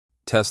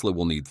Tesla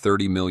will need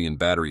 30 million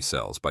battery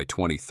cells by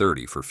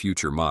 2030 for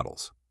future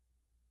models.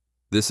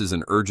 This is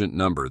an urgent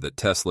number that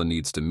Tesla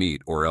needs to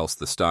meet, or else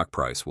the stock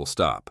price will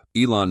stop.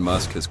 Elon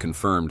Musk has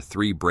confirmed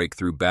 3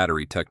 breakthrough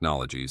battery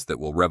technologies that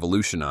will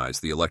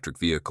revolutionize the electric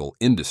vehicle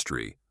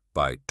industry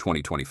by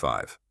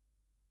 2025.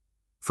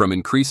 From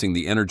increasing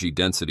the energy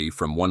density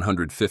from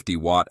 150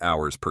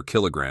 watt-hours per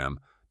kilogram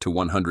to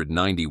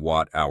 190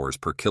 watt-hours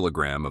per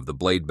kilogram of the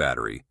blade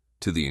battery,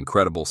 to the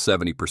incredible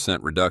 70%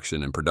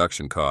 reduction in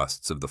production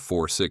costs of the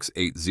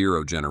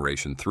 4680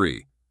 Generation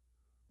 3,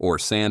 or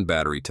sand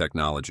battery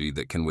technology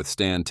that can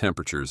withstand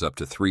temperatures up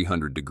to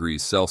 300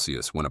 degrees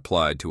Celsius when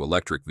applied to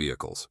electric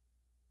vehicles.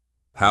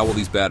 How will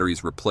these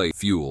batteries replace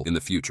fuel in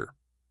the future?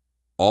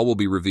 All will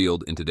be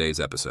revealed in today's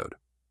episode.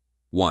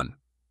 1.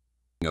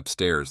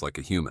 Upstairs like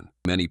a human.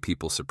 Many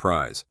people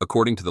surprise.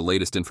 According to the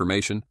latest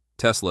information,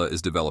 Tesla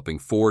is developing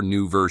 4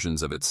 new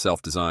versions of its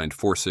self-designed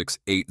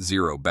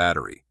 4680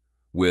 battery,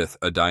 with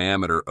a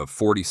diameter of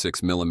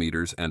 46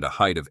 millimeters and a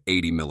height of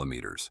 80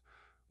 millimeters,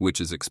 which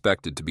is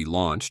expected to be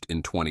launched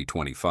in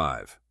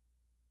 2025.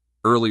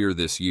 Earlier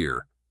this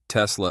year,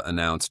 Tesla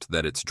announced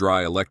that its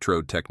dry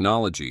electrode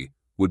technology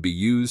would be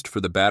used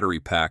for the battery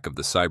pack of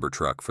the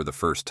Cybertruck for the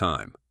first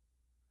time.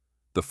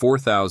 The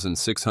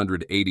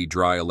 4680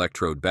 dry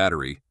electrode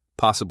battery,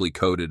 possibly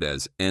coded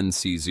as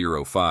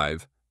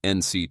NC05,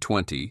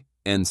 NC20,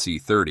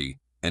 NC30,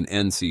 and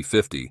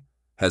NC50,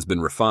 has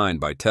been refined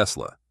by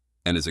Tesla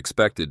and is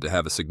expected to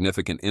have a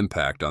significant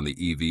impact on the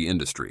EV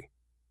industry.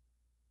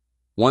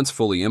 Once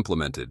fully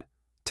implemented,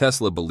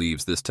 Tesla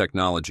believes this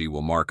technology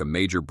will mark a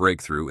major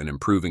breakthrough in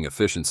improving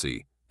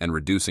efficiency and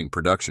reducing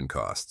production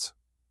costs.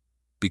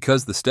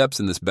 Because the steps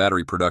in this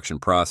battery production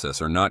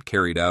process are not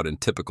carried out in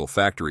typical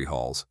factory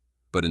halls,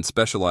 but in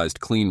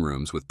specialized clean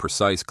rooms with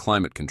precise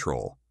climate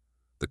control,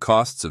 the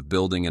costs of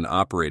building and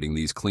operating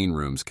these clean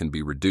rooms can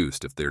be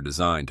reduced if they're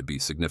designed to be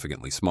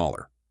significantly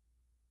smaller.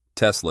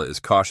 Tesla is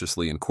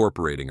cautiously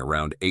incorporating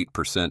around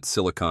 8%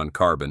 silicon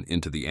carbon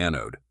into the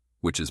anode,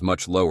 which is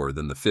much lower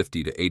than the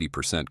 50 to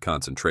 80%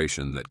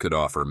 concentration that could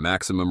offer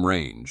maximum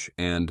range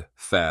and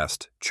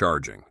fast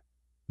charging.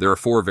 There are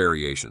 4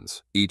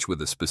 variations, each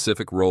with a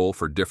specific role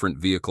for different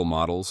vehicle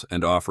models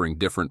and offering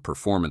different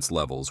performance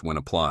levels when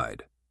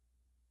applied.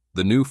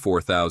 The new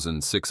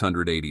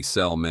 4680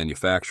 cell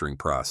manufacturing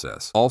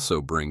process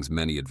also brings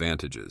many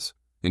advantages,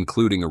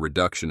 including a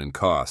reduction in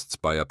costs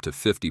by up to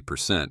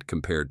 50%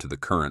 compared to the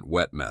current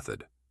wet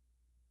method.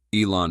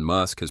 Elon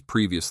Musk has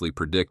previously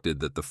predicted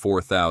that the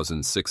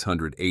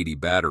 4680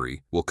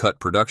 battery will cut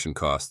production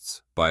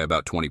costs by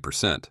about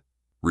 20%,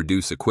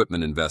 reduce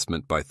equipment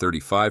investment by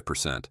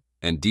 35%,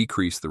 and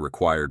decrease the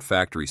required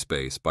factory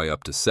space by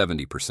up to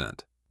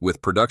 70%,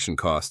 with production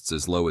costs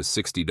as low as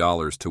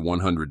 $60 to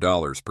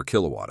 $100 per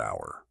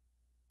kilowatt-hour.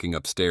 Walking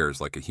upstairs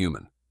like a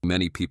human.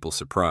 Many people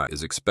surprise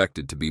is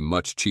expected to be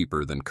much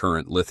cheaper than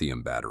current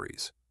lithium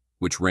batteries,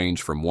 which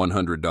range from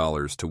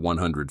 $100 to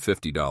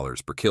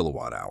 $150 per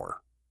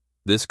kilowatt-hour.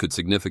 This could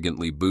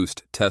significantly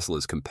boost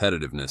Tesla's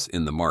competitiveness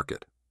in the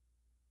market.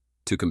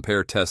 To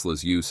compare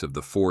Tesla's use of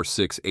the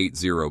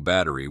 4680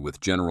 battery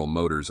with General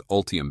Motors'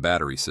 Ultium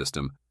battery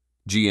system,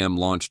 GM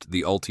launched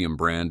the Ultium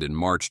brand in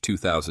March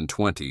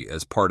 2020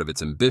 as part of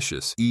its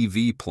ambitious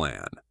EV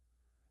plan,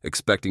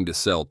 expecting to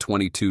sell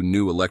 22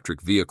 new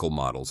electric vehicle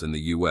models in the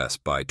US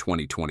by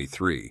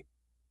 2023.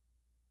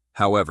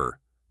 However,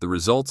 the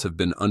results have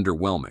been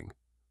underwhelming,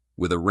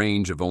 with a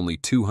range of only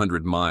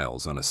 200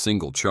 miles on a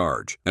single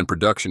charge and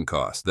production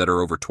costs that are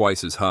over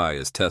twice as high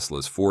as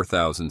Tesla's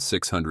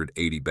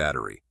 4680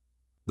 battery.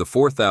 The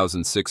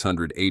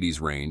 4680's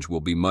range will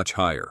be much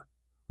higher,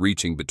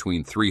 reaching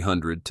between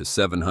 300 to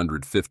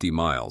 750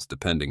 miles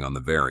depending on the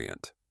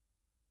variant.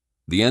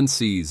 The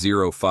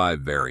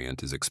NC05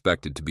 variant is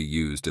expected to be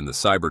used in the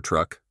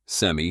Cybertruck,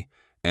 Semi,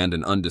 and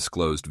an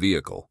undisclosed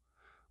vehicle,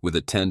 with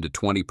a 10 to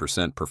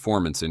 20%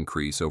 performance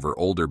increase over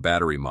older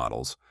battery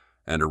models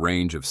and a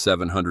range of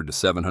 700 to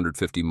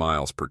 750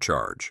 miles per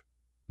charge.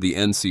 The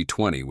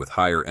NC20 with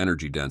higher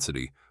energy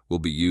density will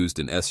be used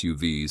in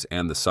SUVs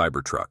and the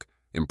Cybertruck,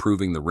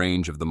 improving the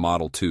range of the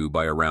Model 2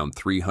 by around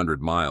 300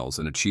 miles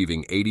and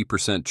achieving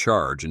 80%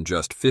 charge in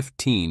just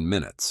 15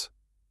 minutes.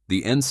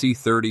 The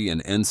NC30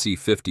 and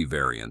NC50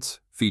 variants,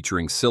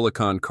 featuring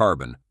silicon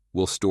carbon,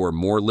 will store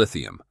more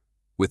lithium,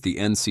 with the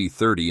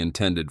NC30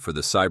 intended for the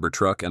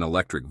Cybertruck and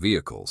electric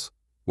vehicles,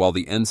 while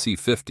the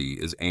NC50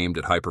 is aimed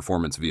at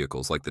high-performance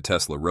vehicles like the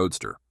Tesla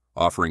Roadster,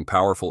 offering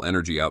powerful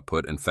energy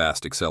output and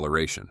fast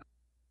acceleration.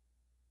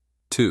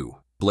 2.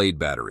 Blade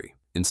battery.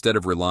 Instead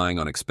of relying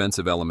on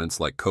expensive elements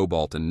like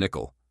cobalt and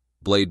nickel,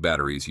 blade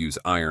batteries use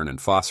iron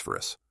and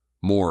phosphorus,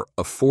 more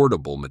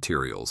affordable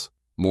materials.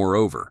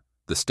 Moreover,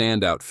 the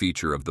standout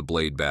feature of the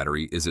blade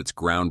battery is its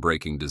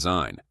groundbreaking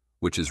design,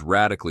 which is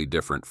radically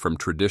different from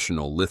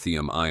traditional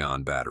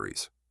lithium-ion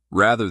batteries.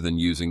 Rather than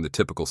using the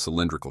typical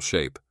cylindrical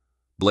shape,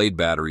 blade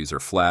batteries are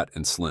flat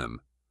and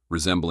slim,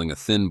 resembling a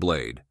thin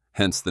blade,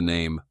 hence the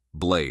name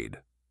blade.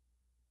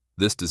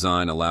 This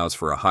design allows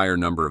for a higher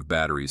number of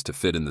batteries to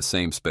fit in the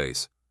same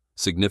space,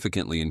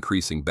 significantly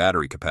increasing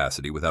battery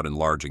capacity without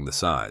enlarging the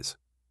size.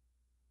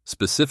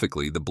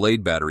 Specifically, the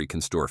Blade battery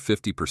can store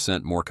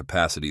 50% more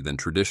capacity than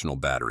traditional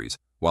batteries,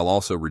 while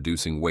also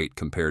reducing weight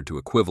compared to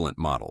equivalent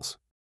models.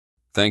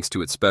 Thanks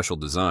to its special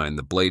design,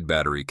 the Blade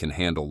battery can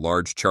handle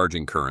large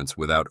charging currents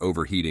without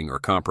overheating or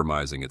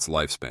compromising its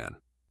lifespan.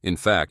 In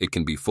fact, it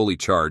can be fully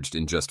charged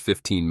in just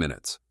 15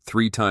 minutes,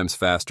 3 times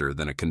faster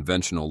than a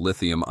conventional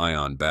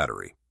lithium-ion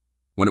battery.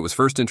 When it was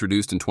first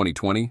introduced in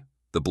 2020,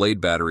 the Blade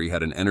battery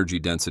had an energy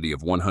density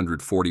of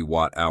 140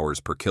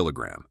 watt-hours per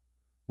kilogram,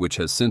 which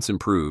has since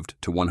improved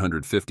to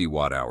 150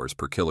 watt-hours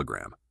per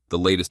kilogram. The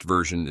latest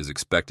version is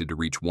expected to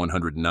reach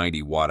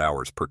 190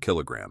 watt-hours per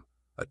kilogram,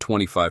 a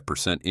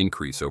 25%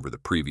 increase over the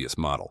previous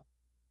model.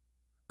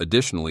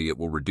 Additionally, it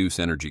will reduce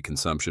energy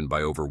consumption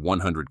by over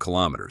 100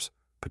 kilometers,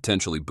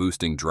 potentially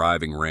boosting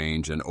driving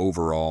range and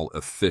overall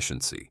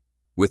efficiency.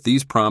 With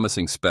these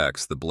promising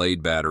specs, the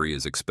Blade battery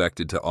is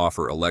expected to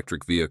offer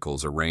electric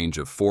vehicles a range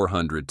of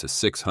 400 to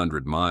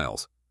 600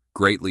 miles,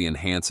 greatly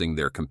enhancing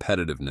their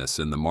competitiveness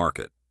in the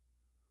market.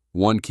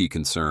 One key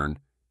concern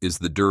is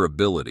the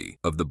durability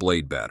of the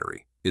Blade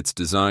battery. It's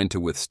designed to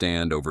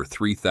withstand over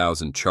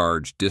 3,000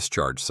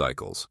 charge-discharge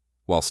cycles,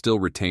 while still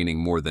retaining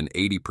more than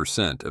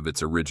 80% of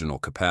its original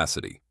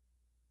capacity.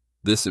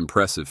 This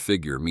impressive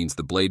figure means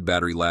the Blade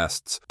battery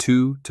lasts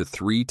 2 to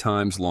 3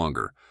 times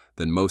longer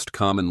than most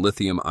common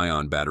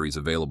lithium-ion batteries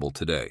available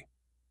today.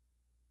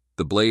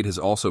 The Blade has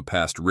also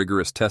passed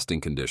rigorous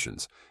testing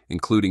conditions,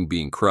 including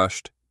being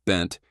crushed,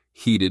 bent,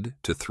 heated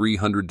to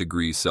 300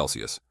 degrees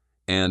Celsius,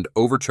 and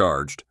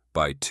overcharged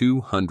by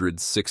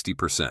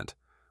 260%,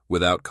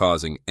 without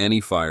causing any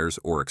fires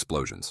or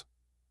explosions.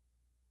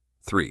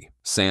 3.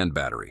 Sand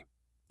battery.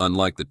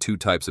 Unlike the two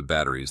types of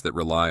batteries that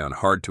rely on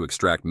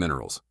hard-to-extract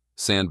minerals,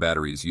 sand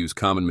batteries use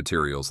common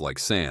materials like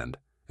sand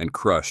and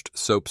crushed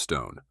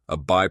soapstone, a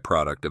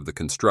byproduct of the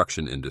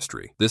construction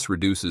industry. This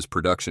reduces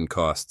production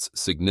costs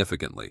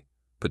significantly,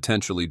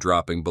 potentially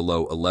dropping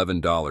below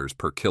 $11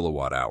 per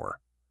kilowatt-hour,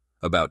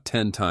 about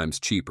 10 times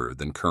cheaper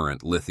than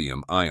current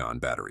lithium-ion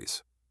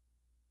batteries.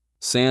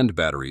 Sand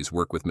batteries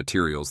work with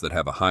materials that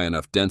have a high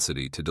enough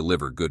density to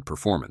deliver good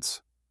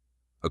performance.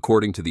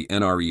 According to the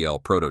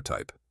NREL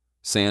prototype,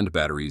 sand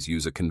batteries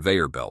use a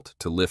conveyor belt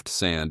to lift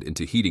sand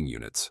into heating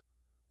units,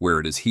 where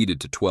it is heated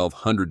to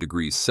 1200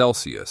 degrees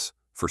Celsius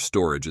for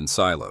storage in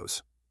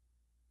silos.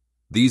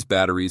 These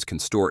batteries can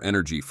store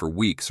energy for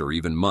weeks or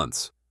even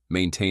months,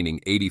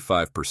 maintaining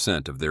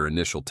 85% of their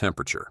initial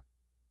temperature.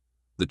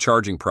 The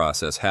charging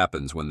process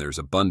happens when there's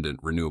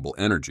abundant renewable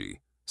energy,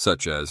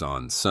 such as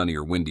on sunny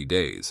or windy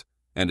days,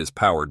 and is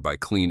powered by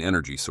clean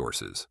energy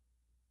sources.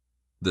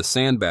 The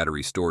sand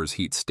battery stores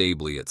heat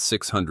stably at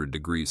 600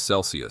 degrees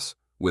Celsius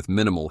with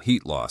minimal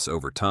heat loss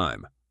over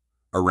time,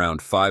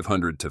 around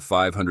 500 to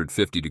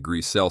 550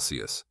 degrees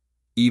Celsius,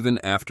 even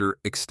after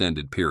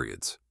extended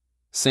periods.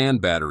 Sand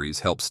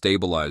batteries help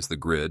stabilize the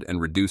grid and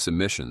reduce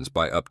emissions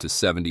by up to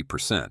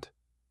 70%.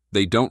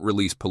 They don't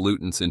release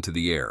pollutants into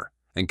the air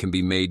and can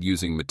be made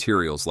using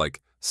materials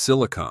like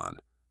silicon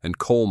and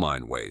coal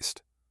mine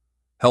waste,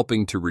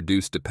 helping to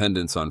reduce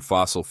dependence on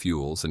fossil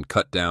fuels and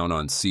cut down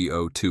on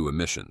CO2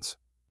 emissions.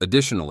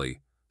 Additionally,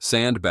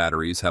 sand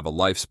batteries have a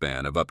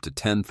lifespan of up to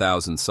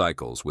 10,000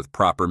 cycles with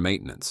proper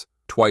maintenance,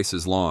 twice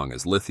as long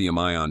as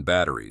lithium-ion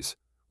batteries,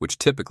 which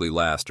typically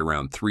last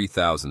around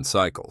 3,000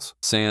 cycles.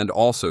 Sand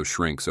also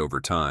shrinks over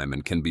time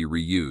and can be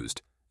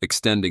reused,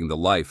 extending the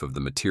life of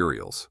the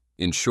materials.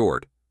 In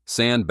short,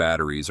 sand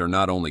batteries are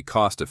not only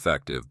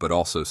cost-effective but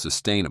also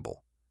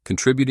sustainable,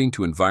 contributing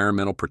to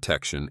environmental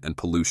protection and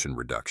pollution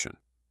reduction.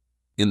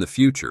 In the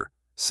future,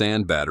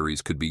 sand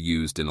batteries could be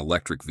used in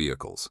electric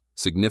vehicles,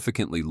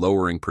 significantly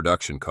lowering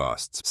production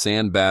costs.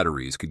 Sand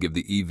batteries could give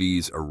the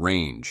EVs a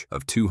range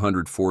of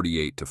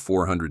 248 to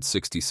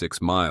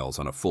 466 miles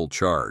on a full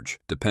charge,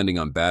 depending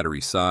on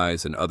battery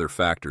size and other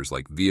factors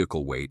like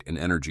vehicle weight and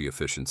energy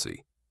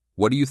efficiency.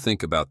 What do you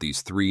think about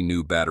these 3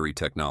 new battery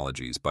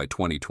technologies by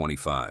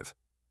 2025?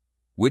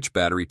 Which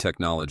battery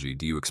technology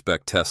do you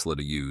expect Tesla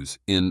to use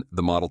in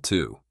the Model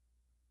 2?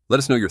 Let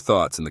us know your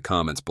thoughts in the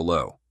comments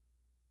below.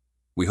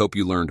 We hope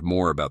you learned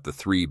more about the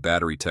 3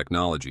 battery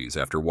technologies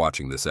after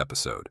watching this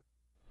episode.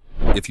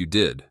 If you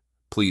did,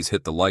 please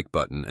hit the like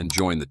button and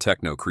join the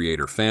Techno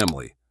Creator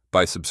family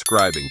by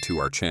subscribing to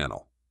our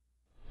channel.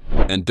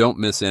 And don't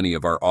miss any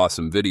of our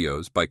awesome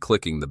videos by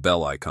clicking the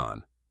bell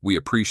icon. We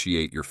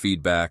appreciate your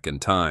feedback and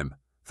time.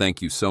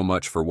 Thank you so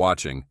much for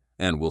watching,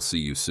 and we'll see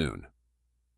you soon.